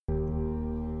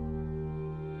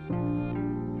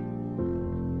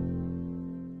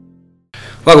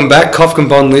Welcome back, Kofkin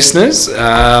Bond listeners.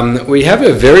 We have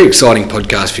a very exciting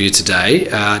podcast for you today.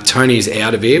 Tony's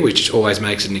out of here, which always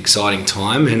makes it an exciting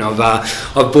time, and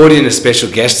I've brought in a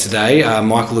special guest today,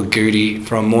 Michael Lagudi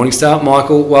from Morningstar.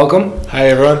 Michael, welcome.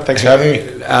 Hey everyone, thanks for having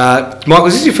me. Michael,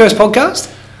 is this your first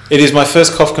podcast? It is my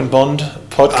first Kofkin Bond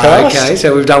podcast. Okay,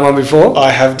 so we've done one before? I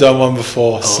have done one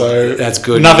before, so that's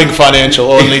good. Nothing financial,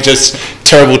 only just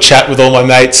terrible chat with all my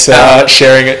mates,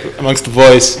 sharing it amongst the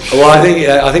boys. Well,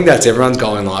 I think that's everyone's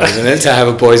goal in life, isn't it? To have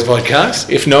a boys podcast.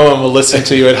 If no one will listen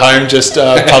to you at home, just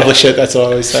publish it. That's what I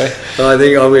always say. Well, I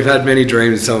think we've had many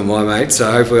dreams with some of my mates, so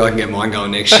hopefully I can get mine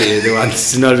going next year. The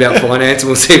one's not about finance, and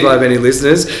we'll see if I have any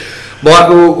listeners.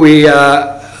 Michael,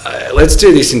 let's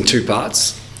do this in two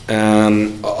parts.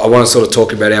 I want to sort of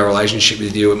talk about our relationship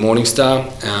with you at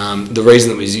Morningstar. The reason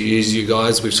that we use you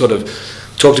guys, we've sort of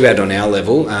talked about it on our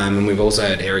level, and we've also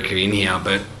had Erica in here,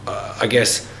 but I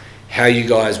guess how you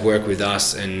guys work with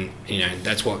us, and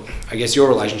that's what I guess your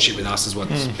relationship with us is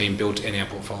what's been built in our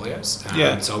portfolios.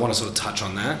 So I want to sort of touch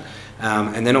on that,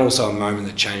 and then also a moment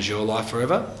that changed your life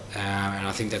forever, and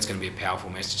I think that's going to be a powerful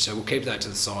message. So we'll keep that to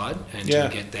the side until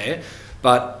we get there.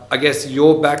 But I guess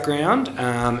your background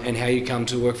and how you come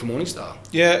to work for Morningstar.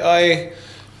 Yeah,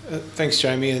 thanks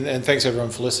Jamie, and thanks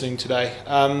everyone for listening today.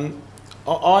 My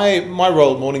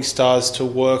role at Morningstar is to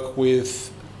work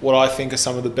with what I think are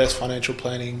some of the best financial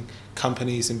planning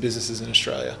companies and businesses in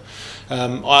Australia.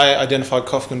 I identified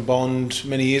Kofkin Bond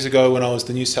many years ago when I was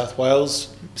the New South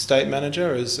Wales state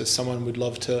manager as someone we'd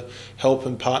love to help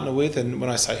and partner with. And when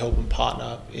I say help and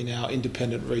partner, in our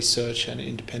independent research and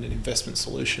independent investment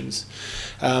solutions.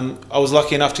 I was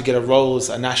lucky enough to get a role as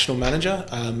a national manager,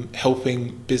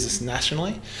 helping business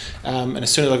nationally. And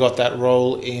as soon as I got that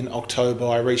role in October,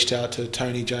 I reached out to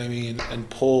Tony, Jamie and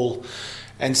Paul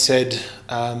and said,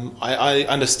 I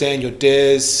understand your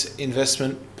DARES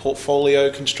investment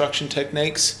portfolio construction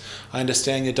techniques. I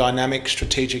understand your dynamic,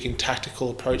 strategic and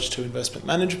tactical approach to investment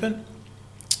management.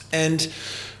 And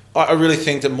I really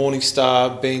think that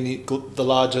Morningstar, being the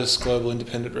largest global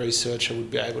independent researcher,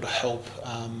 would be able to help,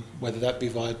 whether that be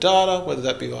via data, whether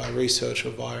that be via research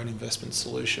or via an investment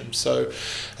solution. So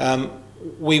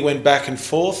we went back and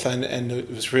forth and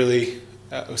it was really...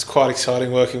 it was quite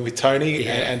exciting working with Tony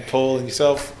and Paul and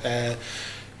yourself.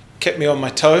 Kept me on my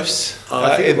toes.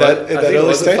 I think it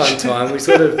was a fun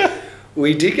time.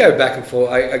 We did go back and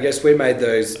forth. I guess we made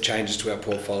those changes to our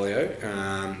portfolio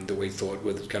that we thought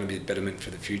was going to be a betterment for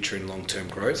the future and long-term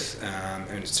growth,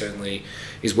 and it certainly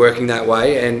is working that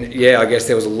way. And I guess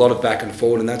there was a lot of back and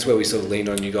forward, and that's where we sort of leaned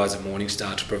on you guys at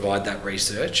Morningstar to provide that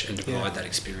research and to provide that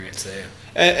experience there.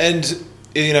 And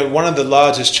one of the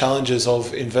largest challenges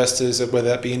of investors, whether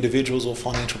that be individuals or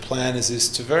financial planners, is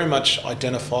to very much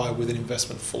identify with an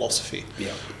investment philosophy.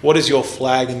 Yeah. What is your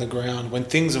flag in the ground? When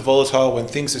things are volatile, when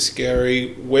things are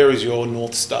scary, where is your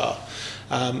North Star?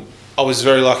 I was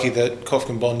very lucky that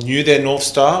Kofkin Bond knew their North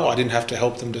Star. I didn't have to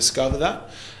help them discover that.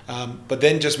 But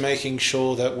then just making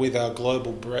sure that with our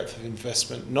global breadth of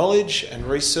investment knowledge and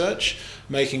research,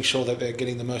 making sure that they're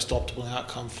getting the most optimal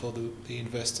outcome for the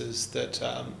investors that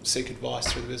seek advice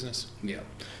through the business. Yeah.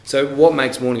 So what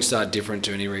makes Morningstar different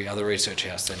to any other research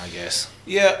house then, I guess?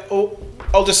 Yeah,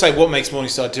 I'll just say what makes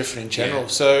Morningstar different in general. Yeah.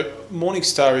 So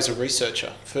Morningstar is a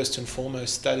researcher, first and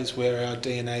foremost. That is where our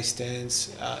DNA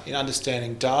stands in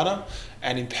understanding data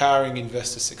and empowering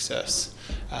investor success.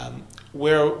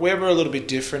 Where we're a little bit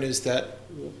different is that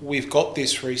we've got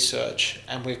this research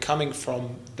and we're coming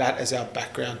from that as our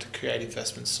background to create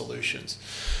investment solutions.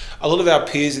 A lot of our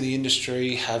peers in the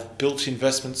industry have built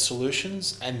investment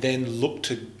solutions and then look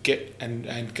to get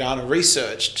and garner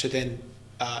research to then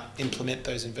implement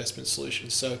those investment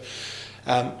solutions. So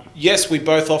yes, we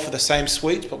both offer the same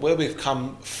suite, but where we've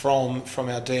come from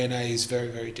our DNA is very,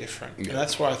 very different. Yeah. And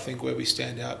that's where I think where we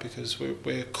stand out, because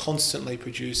we're constantly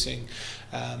producing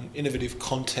innovative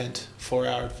content for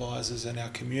our advisors and our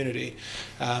community.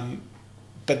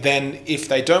 But then if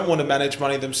they don't want to manage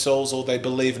money themselves, or they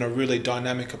believe in a really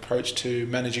dynamic approach to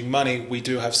managing money, we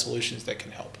do have solutions that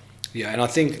can help. Yeah, and I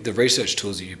think the research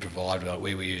tools that you provide,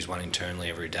 we use one internally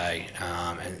every day,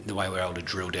 and the way we're able to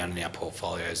drill down in our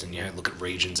portfolios and look at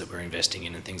regions that we're investing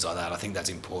in and things like that, I think that's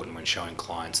important when showing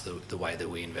clients the way that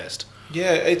we invest.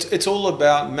 Yeah, it's all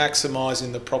about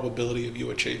maximising the probability of you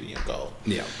achieving your goal.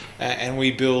 Yeah, and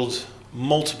we build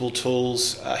multiple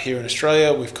tools here in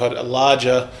Australia. We've got a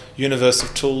larger universe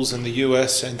of tools in the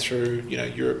US and through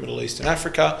Europe, Middle East and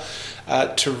Africa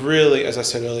to really, as I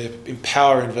said earlier,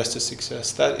 empower investor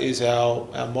success. That is our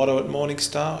motto at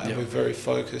Morningstar, and we're very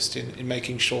focused in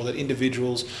making sure that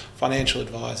individuals, financial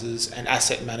advisors and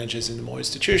asset managers in the more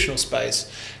institutional space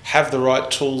have the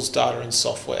right tools, data and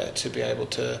software to be able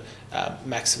to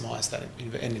maximise that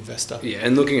end investor. Yeah,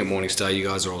 and looking at Morningstar, you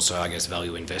guys are also, I guess,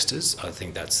 value investors. I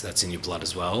think that's in your blood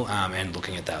as well, and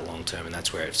looking at that long term, and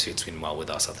that's where it fits in well with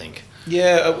us, I think.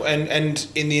 Yeah, and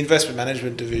in the investment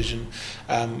management division,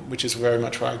 which is very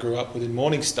much where I grew up within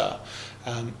Morningstar,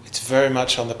 it's very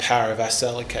much on the power of asset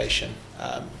allocation.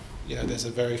 There's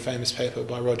a very famous paper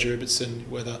by Roger Ibbotson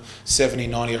where the 70,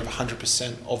 90 or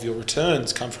 100% of your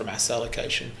returns come from asset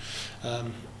allocation.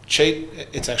 Cheap,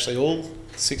 it's actually all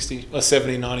 60 or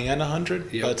 70, 90 and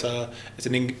 100, yep. But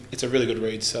it's a really good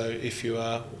read. So if you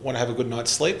want to have a good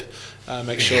night's sleep,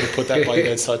 make sure to put that by your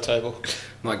bedside table.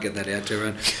 Might get that out to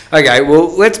everyone. Okay, well,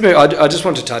 let's move. I just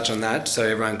want to touch on that so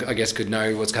everyone, I guess, could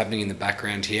know what's happening in the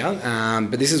background here.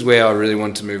 But this is where I really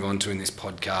want to move on to in this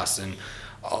podcast. And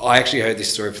I actually heard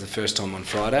this story for the first time on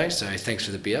Friday, so thanks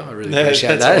for the beer. I really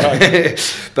appreciate that.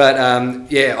 Right. But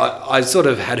I sort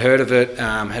of had heard of it,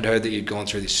 had heard that you'd gone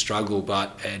through this struggle,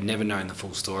 but had never known the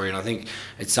full story. And I think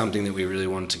it's something that we really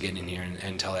wanted to get in here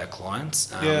and tell our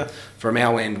clients. From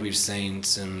our end, we've seen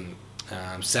some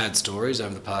sad stories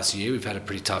over the past year. We've had a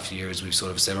pretty tough year, as we've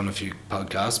sort of said on a few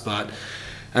podcasts, but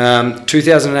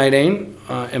 2018,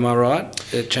 am I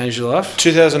right? It changed your life?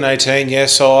 2018, yeah.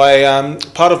 So I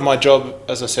part of my job,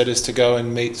 as I said, is to go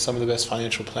and meet some of the best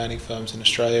financial planning firms in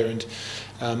Australia. And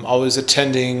I was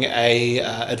attending a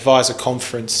advisor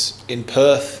conference in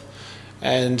Perth.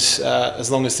 And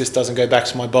as long as this doesn't go back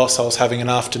to my boss, I was having an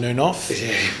afternoon off.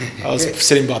 I was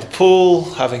sitting by the pool,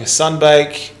 having a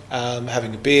sunbake,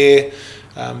 having a beer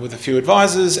with a few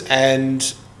advisors,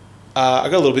 and I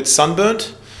got a little bit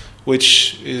sunburnt,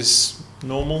 which is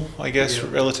normal, I guess,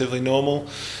 relatively normal.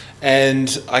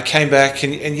 And I came back,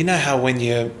 and you know how when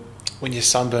you're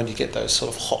sunburned, you get those sort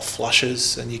of hot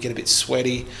flushes and you get a bit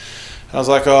sweaty. And I was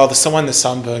like, when the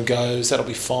sunburn goes, that'll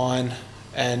be fine.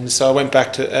 And so I went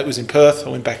back it was in Perth, I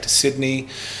went back to Sydney,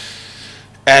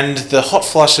 and the hot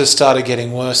flushes started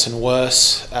getting worse and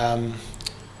worse. And,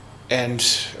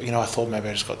 I thought maybe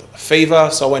I just got a fever.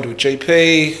 So I went to a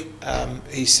GP.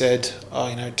 He said,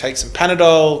 take some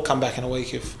Panadol, come back in a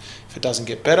week if it doesn't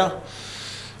get better.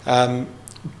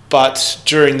 But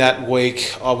during that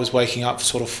week, I was waking up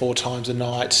sort of 4 times a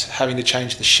night, having to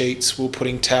change the sheets. We were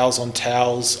putting towels on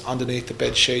towels underneath the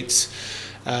bed sheets.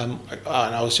 And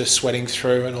I was just sweating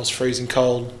through, and I was freezing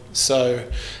cold. So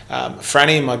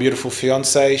Franny, my beautiful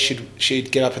fiance,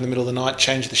 she'd get up in the middle of the night,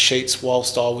 change the sheets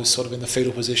whilst I was sort of in the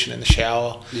fetal position in the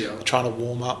shower, trying to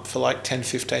warm up for like 10,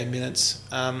 15 minutes.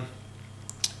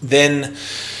 Then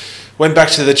went back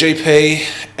to the GP,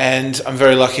 and I'm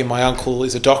very lucky my uncle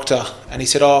is a doctor, and he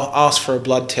said, ask for a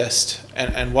blood test.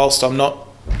 And whilst I'm not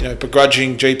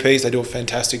begrudging GPs, they do a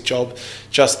fantastic job,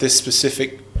 just this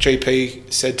specific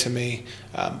GP said to me,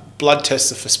 blood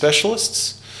tests are for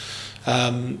specialists.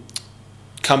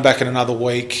 Come back in another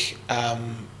week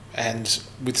and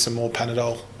with some more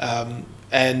Panadol.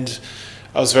 And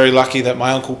I was very lucky that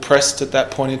my uncle pressed at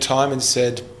that point in time and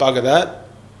said, bugger that.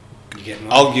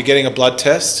 You're getting a blood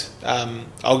test.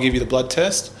 I'll give you the blood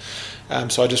test.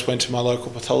 So I just went to my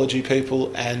local pathology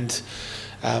people, and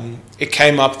it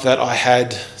came up that I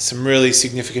had some really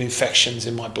significant infections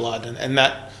in my blood, and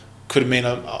that could have been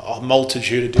a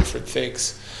multitude of different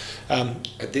things.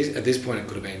 At this point, it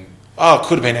could have been... it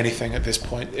could have been anything at this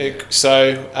point.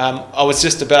 I was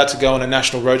just about to go on a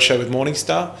national roadshow with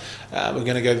Morningstar. We're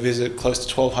going to go visit close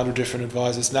to 1,200 different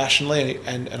advisors nationally,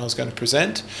 and I was going to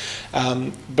present.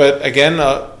 But again,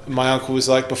 my uncle was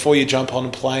like, before you jump on a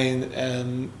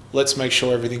plane, let's make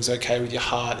sure everything's okay with your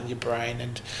heart and your brain.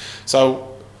 And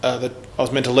so I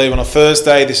was meant to leave on a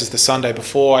Thursday. This is the Sunday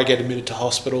before. I get admitted to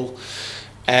hospital,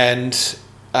 and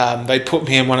they put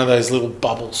me in one of those little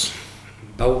bubbles.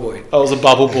 Bubble boy. I was a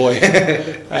bubble boy.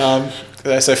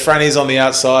 So Franny's on the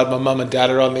outside, my mum and dad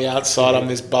are on the outside. I'm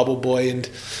this bubble boy, and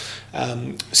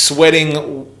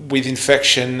sweating with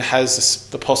infection has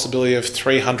the possibility of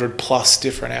 300 plus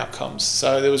different outcomes.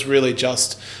 So there was really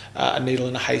just a needle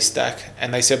in a haystack,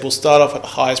 and they said we'll start off at the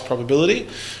highest probability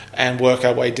and work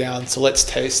our way down. So let's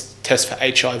test for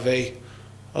HIV.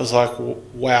 I was like,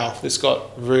 wow, this got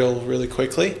real really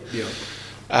quickly. Yeah.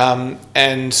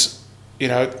 And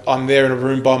I'm there in a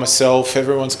room by myself.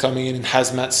 Everyone's coming in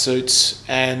hazmat suits,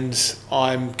 and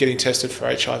I'm getting tested for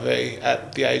HIV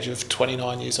at the age of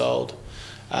 29 years old.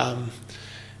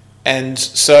 And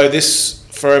so this,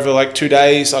 for over like 2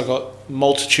 days, I got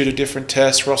multitude of different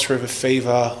tests, Ross River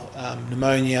fever,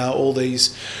 pneumonia, all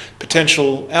these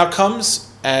potential outcomes.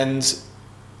 And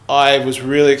I was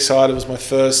really excited. It was my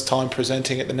first time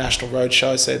presenting at the National Roadshow.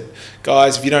 I said,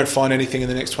 guys, if you don't find anything in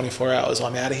the next 24 hours,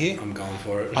 I'm out of here. I'm going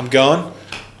for it. I'm going.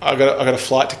 I got a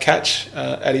flight to catch,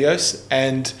 adios.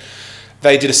 And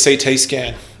they did a CT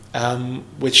scan.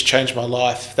 which changed my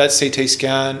life. That CT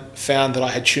scan found that I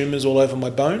had tumours all over my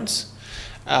bones,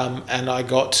 and I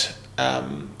got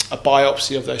a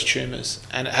biopsy of those tumours,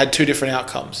 and it had two different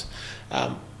outcomes.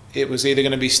 It was either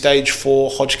going to be stage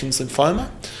 4 Hodgkin's lymphoma,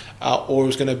 or it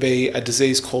was going to be a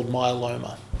disease called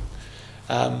myeloma.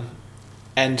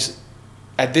 And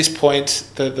at this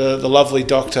point, the lovely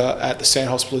doctor at the Sand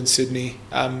Hospital in Sydney,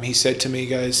 he said to me, he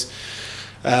goes,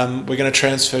 we're going to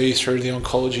transfer you through to the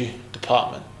oncology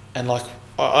department. And like,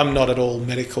 I'm not at all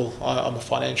medical, I'm a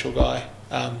financial guy,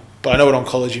 but I know what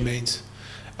oncology means.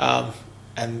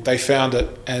 And they found it,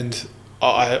 and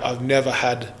I've never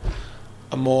had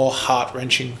a more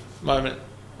heart-wrenching moment.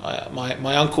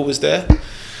 My uncle was there.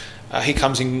 He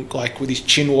comes in like with his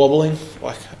chin wobbling,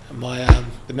 like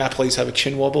the Napolis have a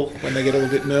chin wobble when they get a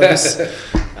little bit nervous.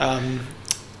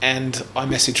 And I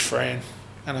messaged Fran,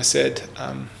 and I said,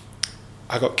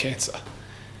 I got cancer.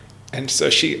 And so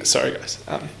sorry guys.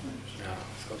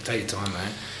 Take your time,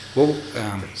 mate. Well,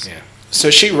 yeah.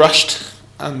 So she rushed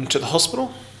to the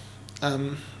hospital.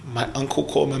 My uncle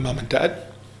called my mum and dad,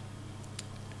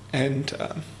 and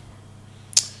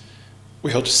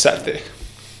we all just sat there.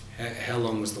 How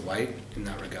long was the wait in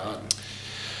that regard?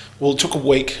 Well, it took a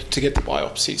week to get the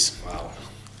biopsies. Wow.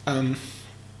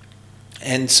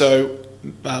 And so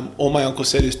all my uncle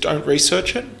said is don't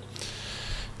research it,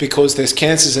 because there's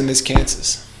cancers and there's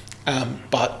cancers.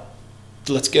 But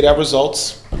let's get our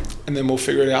results, and then we'll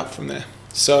figure it out from there.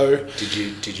 So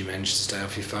did you manage to stay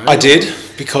off your phone? I did,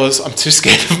 because I'm too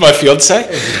scared of my fiance.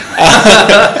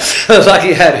 Lucky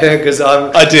you had her, because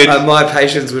I did. My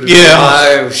patience would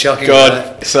have been shocking.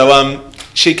 God. So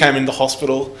she came into the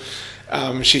hospital.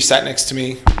 She sat next to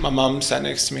me. My mum sat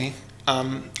next to me.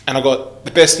 And I got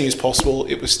the best news possible.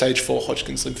 It was stage 4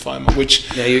 Hodgkin's lymphoma,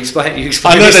 which... Yeah, you explained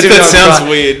I know that sounds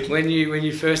weird. When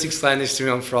you first explained this to me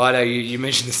on Friday, you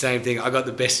mentioned the same thing. I got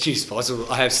the best news possible.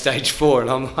 I have stage 4, and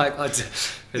I'm like,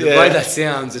 the way that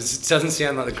sounds, it doesn't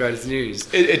sound like the greatest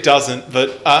news. It doesn't,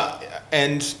 but...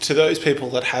 and to those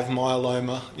people that have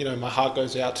myeloma, my heart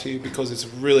goes out to you, because it's a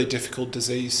really difficult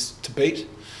disease to beat.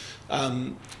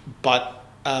 But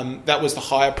that was the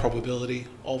higher probability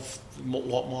of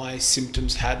what my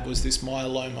symptoms had, was this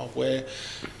myeloma, where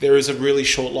there is a really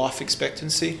short life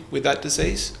expectancy with that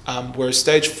disease, whereas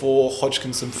stage 4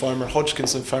 Hodgkin's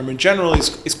lymphoma in general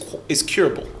is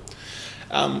curable.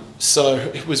 So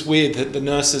it was weird that the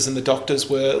nurses and the doctors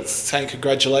were saying,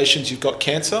 congratulations, you've got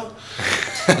cancer.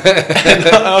 And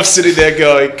I'm sitting there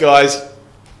going, guys,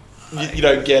 you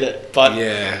don't get it. But,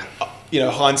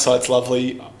 hindsight's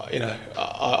lovely.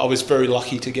 I was very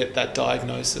lucky to get that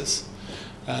diagnosis.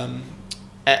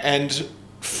 And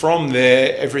from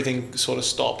there, everything sort of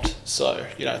stopped. So,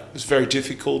 it was very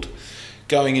difficult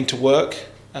going into work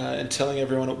and telling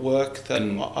everyone at work that...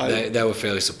 And they were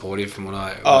fairly supportive, from what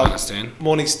I understand.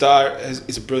 Morningstar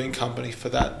is a brilliant company for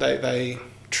that. They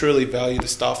truly value the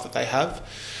staff that they have.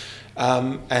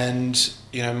 And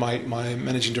my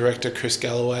managing director, Chris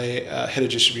Galloway, head of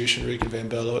distribution, Regan Van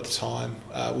Berlo at the time,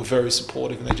 were very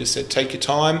supportive, and they just said, take your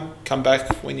time, come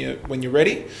back when you're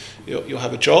ready, you'll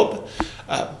have a job.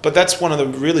 But that's one of the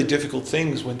really difficult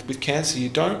things with cancer. You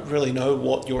don't really know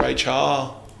what your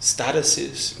HR status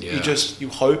is. Yeah. You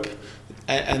hope,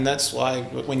 and that's why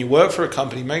when you work for a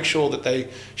company, make sure that they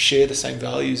share the same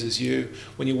values as you.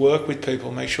 When you work with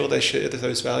people, make sure they share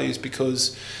those values,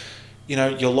 because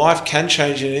your life can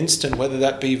change in an instant, whether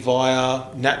that be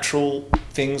via natural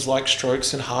things like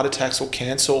strokes and heart attacks or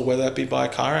cancer, or whether that be by a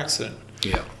car accident.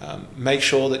 Yeah. Make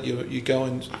sure that you go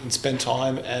and spend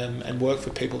time and work for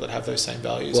people that have those same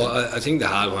values. Well, I think the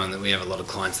hard one, that we have a lot of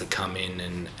clients that come in,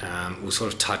 and we'll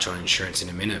sort of touch on insurance in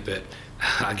a minute, but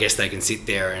I guess they can sit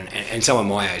there and someone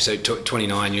my age, so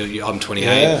 29, I'm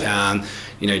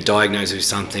 28, diagnosed with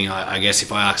something. I guess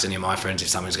if I ask any of my friends if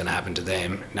something's going to happen to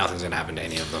them, nothing's going to happen to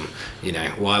any of them.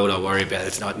 Why would I worry about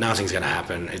it? Nothing's going to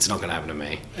happen. It's not going to happen to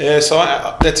me. Yeah, so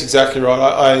that's exactly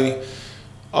right.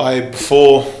 I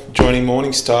before joining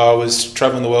Morningstar, I was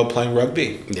travelling the world playing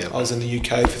rugby. Yep. I was in the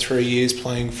UK for 3 years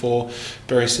playing for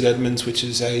Bury St Edmunds, which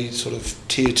is a sort of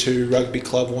tier 2 rugby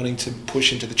club wanting to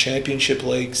push into the championship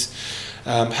leagues.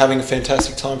 Having a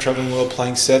fantastic time travelling the world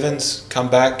playing sevens, come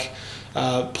back,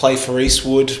 play for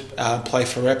Eastwood, play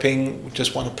for Epping,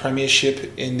 just won a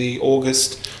premiership in the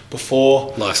August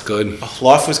before. Life's good.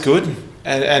 Life was good.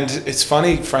 And it's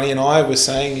funny, Franny and I were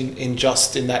saying in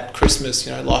that Christmas,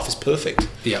 life is perfect.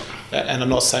 Yeah. And I'm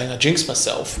not saying I jinxed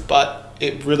myself, but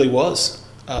it really was.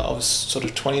 I was sort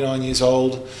of 29 years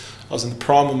old. I was in the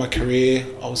prime of my career.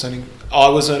 I was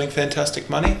earning fantastic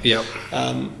money. Yep.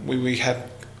 We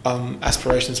had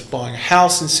aspirations of buying a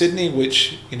house in Sydney,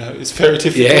 which is very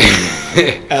difficult.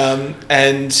 Yeah.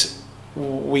 And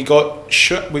we got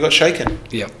shaken.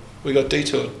 Yep. We got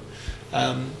detoured.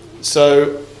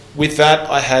 So with that,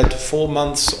 I had 4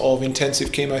 months of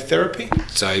intensive chemotherapy.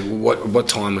 So what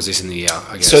time was this in the year,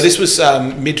 I guess? So this was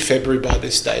mid-February by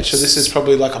this stage. So this is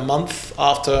probably like a month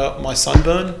after my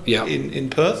sunburn in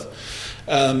Perth.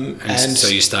 And so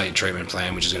you start your treatment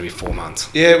plan, which is going to be 4 months.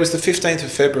 Yeah, it was the 15th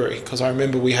of February because I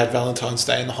remember we had Valentine's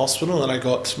Day in the hospital and I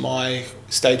got my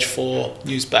stage 4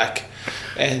 news back.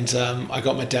 And I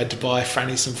got my dad to buy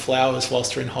Franny some flowers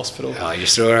whilst we're in hospital. Oh, you're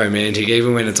still romantic,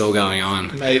 even when it's all going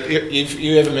on. Mate, if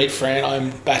you ever meet Fran,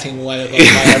 I'm batting way above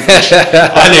my average.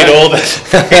 I need all the...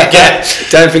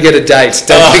 Don't forget a date.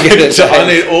 I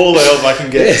need all the help I can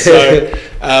get. So,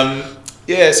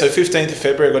 so 15th of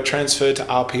February, I got transferred to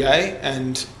RPA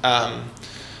and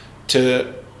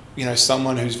to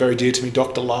someone who's very dear to me,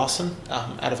 Dr. Larson,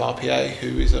 out of RPA,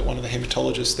 who is one of the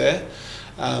haematologists there.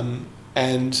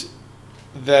 And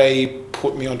they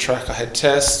put me on track. I had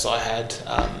tests, I had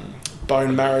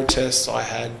bone marrow tests, I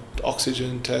had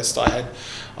oxygen tests, I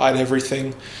had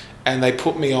everything. And they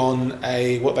put me on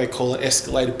what they call an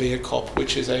escalated BIACOP,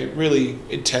 which is a really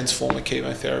intense form of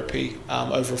chemotherapy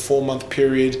over a 4-month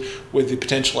period with the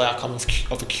potential outcome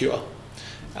of a cure.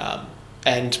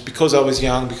 And because I was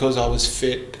young, because I was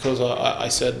fit, because I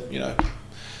said,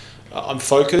 I'm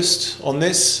focused on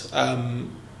this,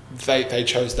 they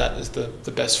chose that as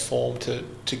the best form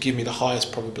to give me the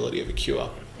highest probability of a cure.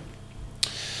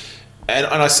 And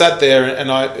I sat there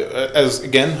and I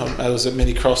was at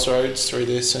many crossroads through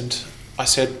this, and I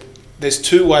said, there's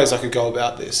 2 ways I could go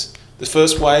about this. The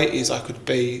first way is I could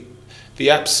be the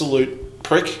absolute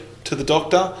prick to the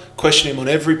doctor, question him on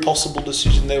every possible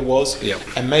decision there was,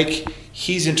 and make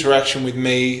his interaction with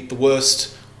me the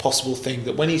worst possible thing,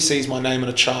 that when he sees my name on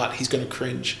a chart, he's going to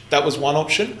cringe. That was one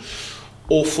option.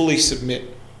 Or fully submit.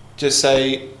 Just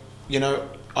say,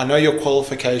 I know your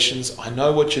qualifications, I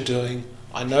know what you're doing,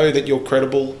 I know that you're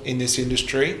credible in this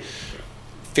industry,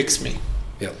 fix me.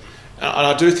 Yep. And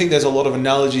I do think there's a lot of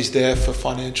analogies there for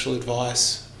financial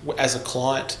advice as a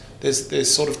client.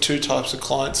 There's sort of 2 types of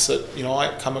clients that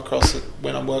I come across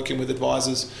when I'm working with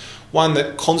advisors. One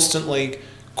that constantly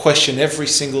question every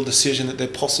single decision that there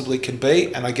possibly can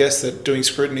be, and I guess that doing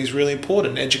scrutiny is really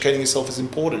important, educating yourself is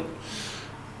important.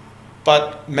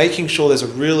 But making sure there's a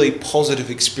really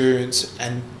positive experience,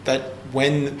 and that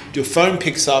when your phone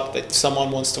picks up that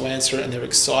someone wants to answer it and they're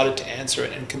excited to answer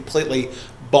it and completely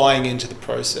buying into the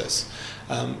process.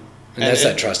 And that's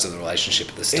that trust of the relationship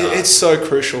at the start. It's so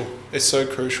crucial. It's so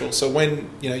crucial. So when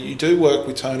you do work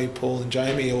with Tony, Paul and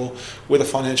Jamie, or with a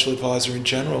financial advisor in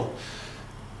general,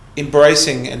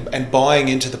 embracing and buying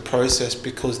into the process,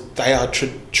 because they are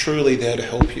truly there to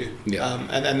help you. Yeah.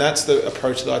 And that's the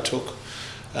approach that I took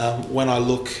when I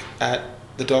look at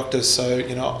the doctors.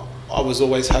 So, I was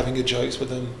always having good jokes with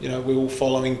them. We were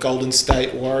following Golden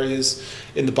State Warriors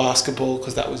in the basketball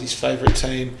because that was his favourite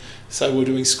team. So we were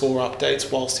doing score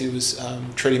updates whilst he was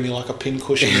treating me like a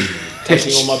pincushion,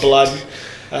 taking all my blood.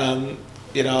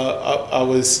 I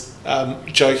was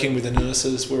joking with the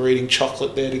nurses. We were eating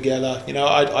chocolate there together.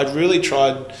 I'd really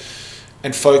tried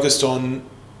and focused on,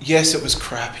 yes, it was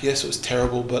crap. Yes, it was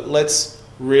terrible, but let's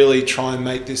really try and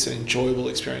make this an enjoyable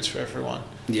experience for everyone.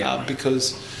 Yeah.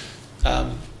 Because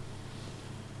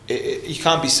you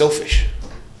can't be selfish.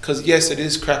 Because yes, it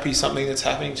is crappy, something that's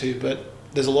happening to you, but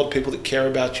there's a lot of people that care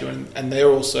about you, and they're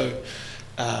also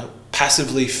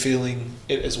passively feeling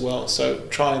it as well. So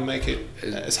try and make it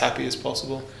as happy as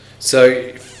possible.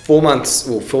 So 4 months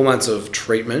of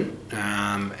treatment.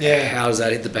 How does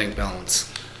that hit the bank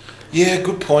balance? Yeah,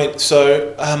 good point.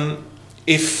 So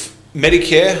if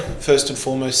Medicare, first and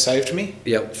foremost, saved me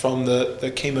from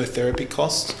the chemotherapy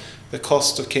costs. The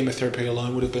cost of chemotherapy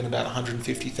alone would have been about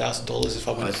 $150,000 if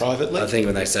I went privately. I think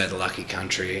when they say the lucky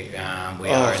country, we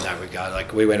are in that regard.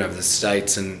 Like, we went over the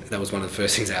States, and that was one of the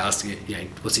first things they asked,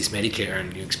 what's this Medicare?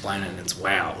 And you explain it, and it's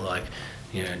wow. Like,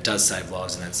 it does save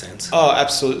lives in that sense. Oh,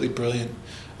 absolutely brilliant.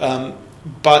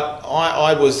 But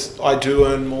I do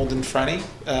earn more than Franny.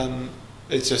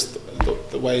 It's just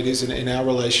the way it is in our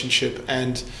relationship.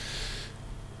 And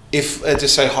if,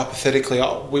 just say hypothetically,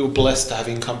 we were blessed to have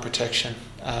income protection.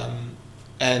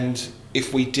 And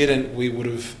if we didn't, we would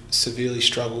have severely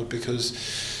struggled, because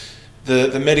the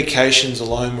medications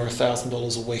alone were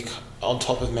 $1,000 a week on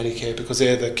top of Medicare, because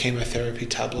they're the chemotherapy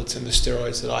tablets and the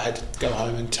steroids that I had to go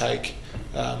home and take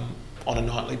on a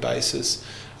nightly basis.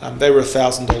 They were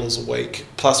 $1,000 a week.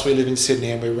 Plus, we live in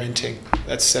Sydney and we're renting.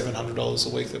 That's $700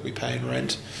 a week that we pay in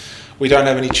rent. We don't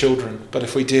have any children, but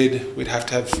if we did, we'd have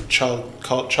to have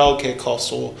childcare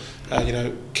costs or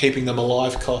keeping them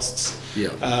alive costs.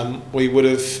 Yeah. We would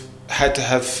have had to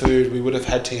have food. We would have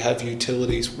had to have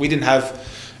utilities. We didn't have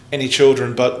any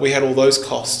children, but we had all those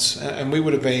costs, and we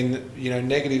would have been,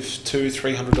 negative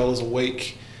 $200-300 a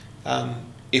week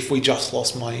if we just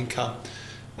lost my income.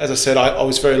 As I said, I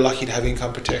was very lucky to have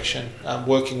income protection.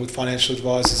 Working with financial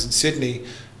advisors in Sydney,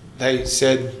 they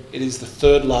said it is the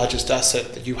third largest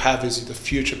asset that you have is the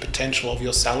future potential of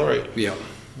your salary. Yeah.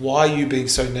 Why are you being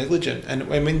so negligent? And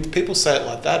when people say it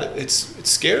like that, it's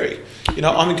scary.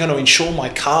 I'm going to insure my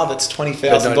car that's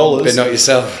 $20,000, but not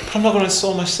yourself. But I'm not going to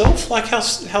insure myself. Like how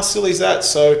silly is that?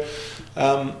 So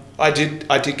I did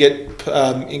get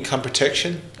income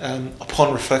protection.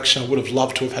 Upon reflection, I would have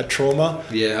loved to have had trauma.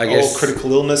 Yeah, I guess. Or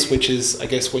critical illness, which is, I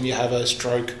guess, when you have a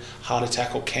stroke, heart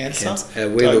attack, or cancer.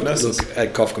 We look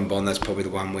at Cough and Bond. That's probably the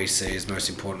one we see as most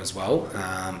important as well.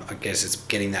 I guess it's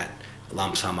getting that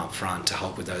lump sum up front to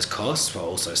help with those costs, while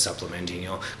also supplementing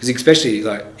because especially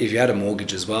like if you had a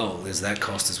mortgage as well, there's that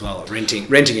cost as well. Renting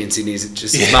in Sydney is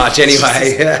just as much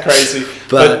anyway. Crazy.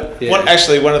 But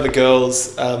one of the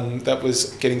girls that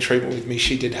was getting treatment with me,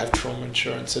 she did have trauma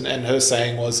insurance, and her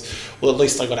saying was, well, at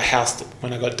least I got a house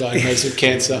when I got diagnosed with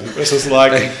cancer. This was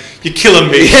like, you're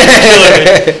killing me. Here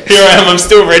I am, I'm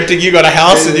still renting, you got a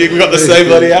house and you got the same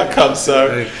bloody outcome.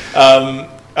 So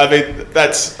I mean,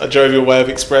 that's a jovial way of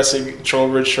expressing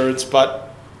trauma insurance,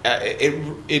 but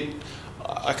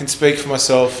I can speak for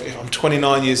myself. If I'm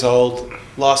 29 years old,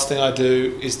 last thing I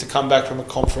do is to come back from a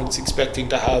conference expecting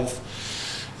to have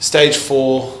stage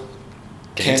 4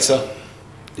 cancer.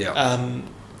 Yeah.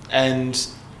 And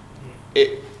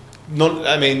we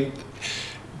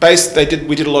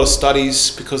did a lot of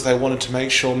studies because they wanted to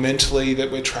make sure mentally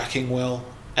that we're tracking well.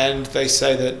 And they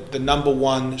say that the number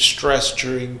one stress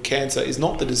during cancer is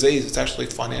not the disease, it's actually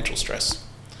financial stress.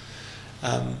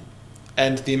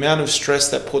 And the amount of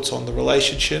stress that puts on the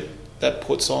relationship, that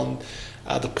puts on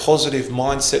the positive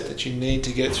mindset that you need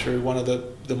to get through one of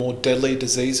the more deadly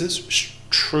diseases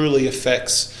truly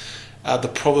affects the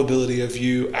probability of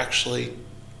you actually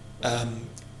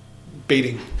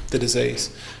beating the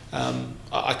disease.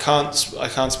 I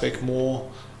can't speak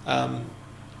more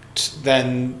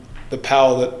than the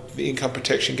power that the income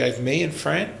protection gave me and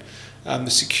Fran, the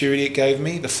security it gave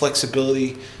me, the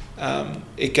flexibility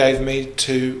it gave me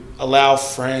to allow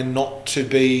Fran not to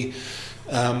be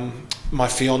my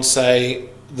fiance,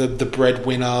 the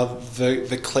breadwinner,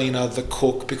 the cleaner, the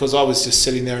cook, because I was just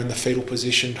sitting there in the fetal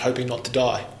position hoping not to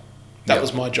die. That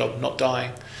was my job, not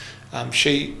dying.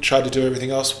 She tried to do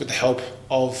everything else with the help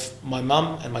of my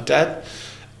mum and my dad.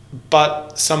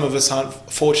 But some of us aren't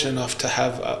fortunate enough to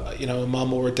have a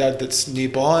mum or a dad that's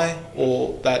nearby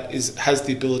or that has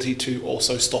the ability to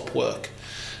also stop work.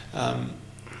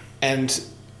 And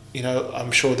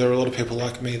I'm sure there are a lot of people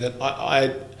like me that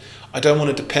I don't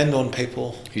want to depend on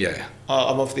people. Yeah.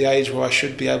 I'm of the age where I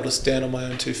should be able to stand on my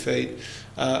own 2 feet.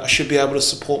 I should be able to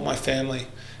support my family.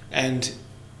 And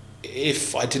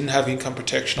if I didn't have income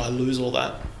protection, I lose all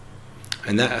that.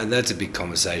 And that's a big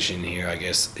conversation here, I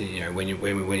guess. When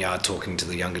you are talking to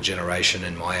the younger generation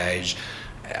and my age,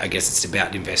 I guess it's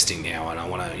about investing now. And I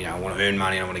want to earn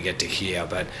money. I want to get to here.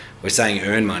 But we're saying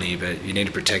earn money, but you need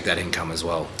to protect that income as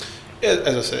well. Yeah,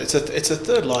 as I said, it's a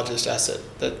third largest asset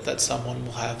that someone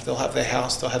will have. They'll have their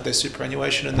house, they'll have their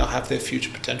superannuation, and they'll have their future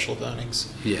potential of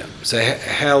earnings. Yeah. So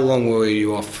how long were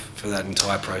you off for that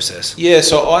entire process? Yeah.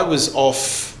 So I was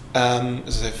off.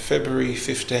 As I said, February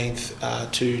 15th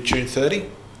to June 30.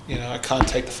 I can't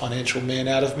take the financial man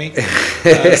out of me.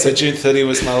 So June 30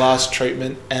 was my last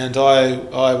treatment, and I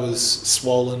was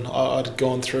swollen. I'd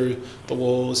gone through the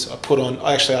walls. I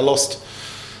lost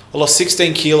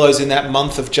 16 kilos in that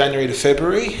month of January to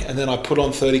February, and then I put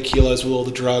on 30 kilos with all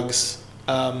the drugs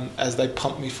as they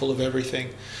pumped me full of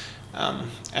everything.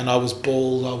 And I was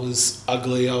bald, I was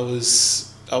ugly, I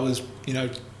was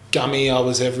gummy, I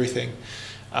was everything.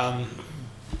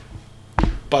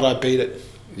 But I beat it.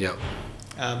 Yeah.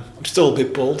 I'm still a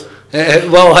bit bald.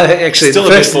 Actually, still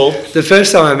the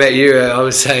first time I met you, I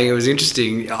was saying it was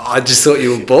interesting. I just thought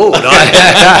you were bald.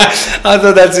 I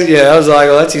thought I was like,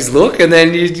 well, that's his look. And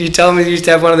then you told me you used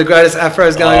to have one of the greatest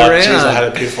afros going around. Geez, I had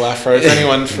a beautiful afro. If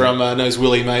anyone from knows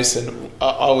Willie Mason,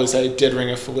 I was a dead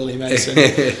ringer for Willie Mason.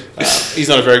 He's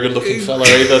not a very good looking fella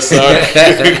either. So,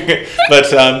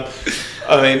 but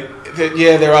I mean.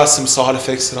 There are some side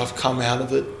effects that I've come out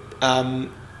of it.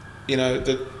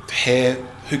 The hair,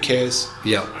 who cares?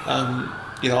 Yeah.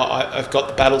 I've got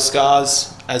the battle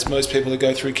scars, as most people that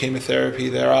go through chemotherapy.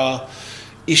 There are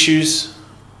issues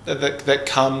that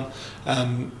come,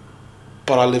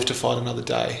 but I live to fight another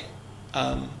day.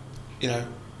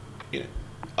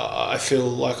 I feel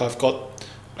like I've got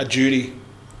a duty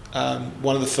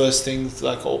One of the first things,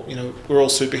 like, we're all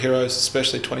superheroes,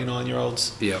 especially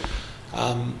 29-year-olds. Yep.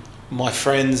 My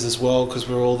friends as well, because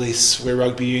we're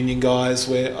rugby union guys.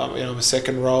 I'm a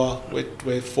second rower.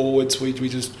 We're forwards. We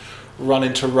just run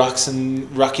into rucks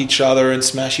and ruck each other and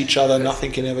smash each other.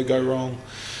 Nothing can ever go wrong.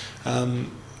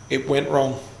 It went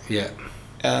wrong. Yeah.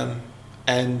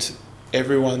 And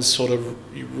everyone's sort of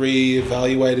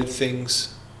re-evaluated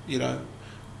things.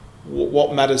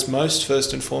 What matters most,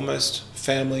 first and foremost,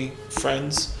 family,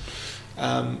 friends,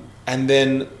 and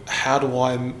then how do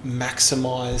I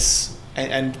maximise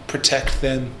and protect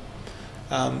them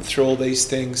through all these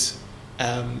things.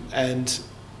 And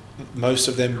most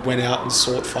of them went out and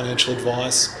sought financial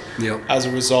advice as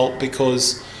a result,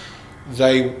 because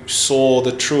they saw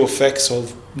the true effects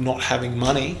of not having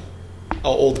money,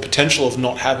 or the potential of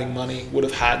not having money would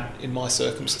have had in my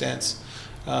circumstance.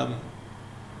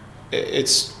 It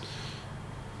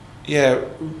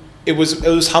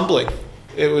was humbling.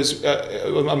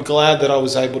 I'm glad that I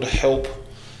was able to help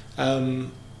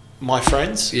my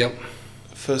friends. Yep.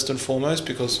 First and foremost,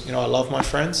 because I love my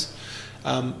friends.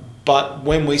 But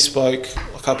when we spoke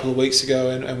a couple of weeks ago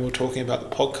and we were talking about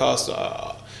the podcast,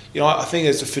 I think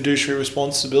it's a fiduciary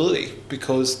responsibility,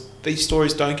 because these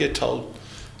stories don't get told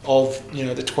of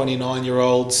the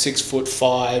 29-year-old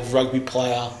 6'5" rugby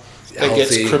player that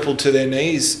gets crippled to their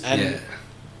knees and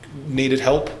needed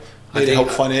help. Needed help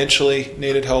financially,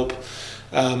 needed help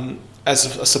as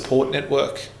a support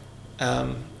network.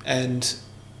 And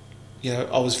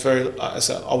I was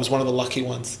one of the lucky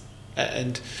ones.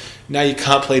 And now you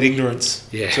can't plead ignorance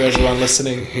to everyone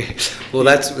listening. Well,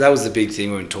 that was the big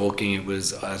thing when talking.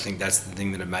 I think that's the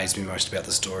thing that amazed me most about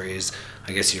the story is,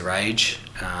 I guess, your age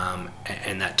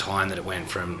and that time that it went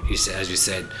from, as you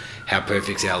said, how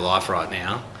perfect's our life right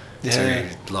now to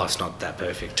life's not that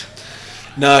perfect.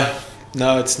 No,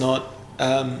 it's not.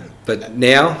 But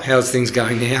now, how's things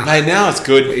going now? Mate, now it's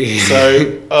good.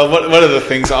 So one of the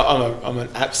things, I'm an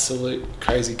absolute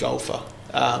crazy golfer.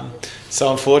 So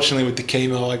unfortunately with the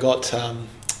chemo, I got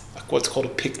what's called a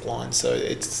PICC line. So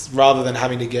it's, rather than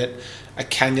having to get a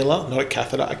cannula, not a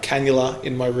catheter, a cannula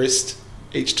in my wrist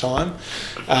each time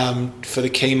for the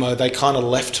chemo, they kind of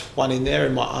left one in there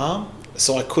in my arm.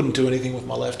 So I couldn't do anything with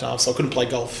my left arm. So I couldn't play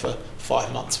golf for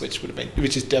 5 months, which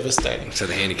is devastating. So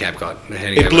the handicap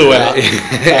it blew out.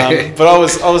 But I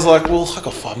was like, well, I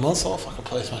got 5 months off. I can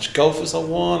play as much golf as I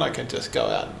want. I can just go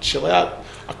out and chill out.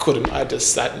 I couldn't. I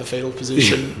just sat in the fetal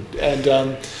position. And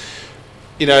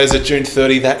as of June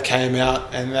 30, that came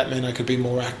out, and that meant I could be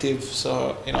more active.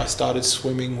 So I started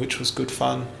swimming, which was good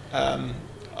fun.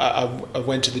 I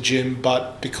went to the gym,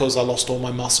 but because I lost all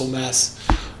my muscle mass,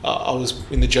 I was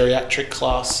in the geriatric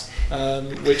class,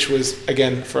 which was,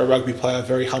 again, for a rugby player,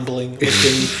 very humbling,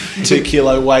 lifting 2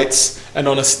 kilo weights and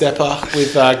on a stepper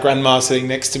with grandma sitting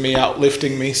next to me,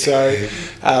 outlifting me. So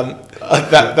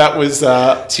that was...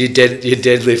 So your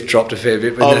deadlift dropped a fair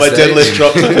bit? My deadlift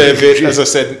dropped a fair bit. As I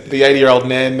said, the 80-year-old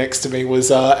man next to me was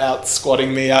out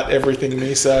squatting me, out everything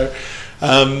me. So,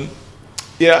 I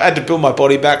had to build my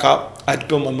body back up. I had to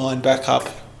build my mind back up.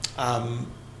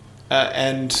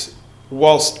 And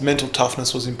whilst mental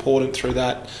toughness was important through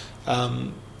that,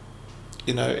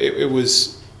 it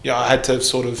was, I had to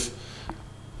sort of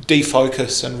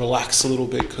defocus and relax a little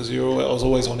bit, because I was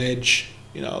always on edge.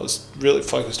 I was really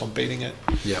focused on beating it.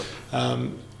 Yep.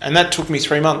 And that took me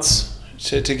 3 months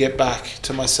to get back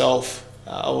to myself,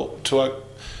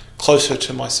 closer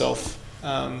to myself.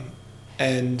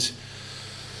 And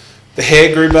the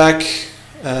hair grew back.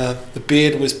 The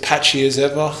beard was patchy as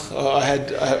ever. I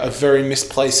had a very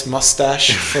misplaced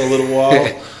mustache for a little while,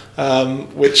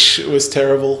 which was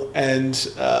terrible. And,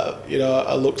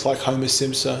 I looked like Homer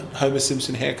Simpson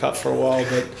haircut for a while.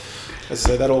 But as I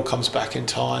say, that all comes back in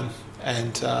time.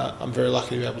 And I'm very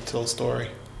lucky to be able to tell a story.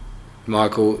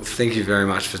 Michael, thank you very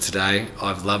much for today.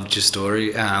 I've loved your story.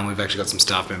 We've actually got some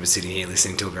staff members sitting here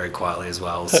listening to it very quietly as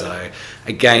well. So,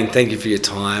 again, thank you for your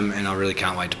time, and I really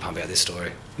can't wait to pump out this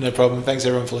story. No problem. Thanks,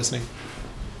 everyone, for listening.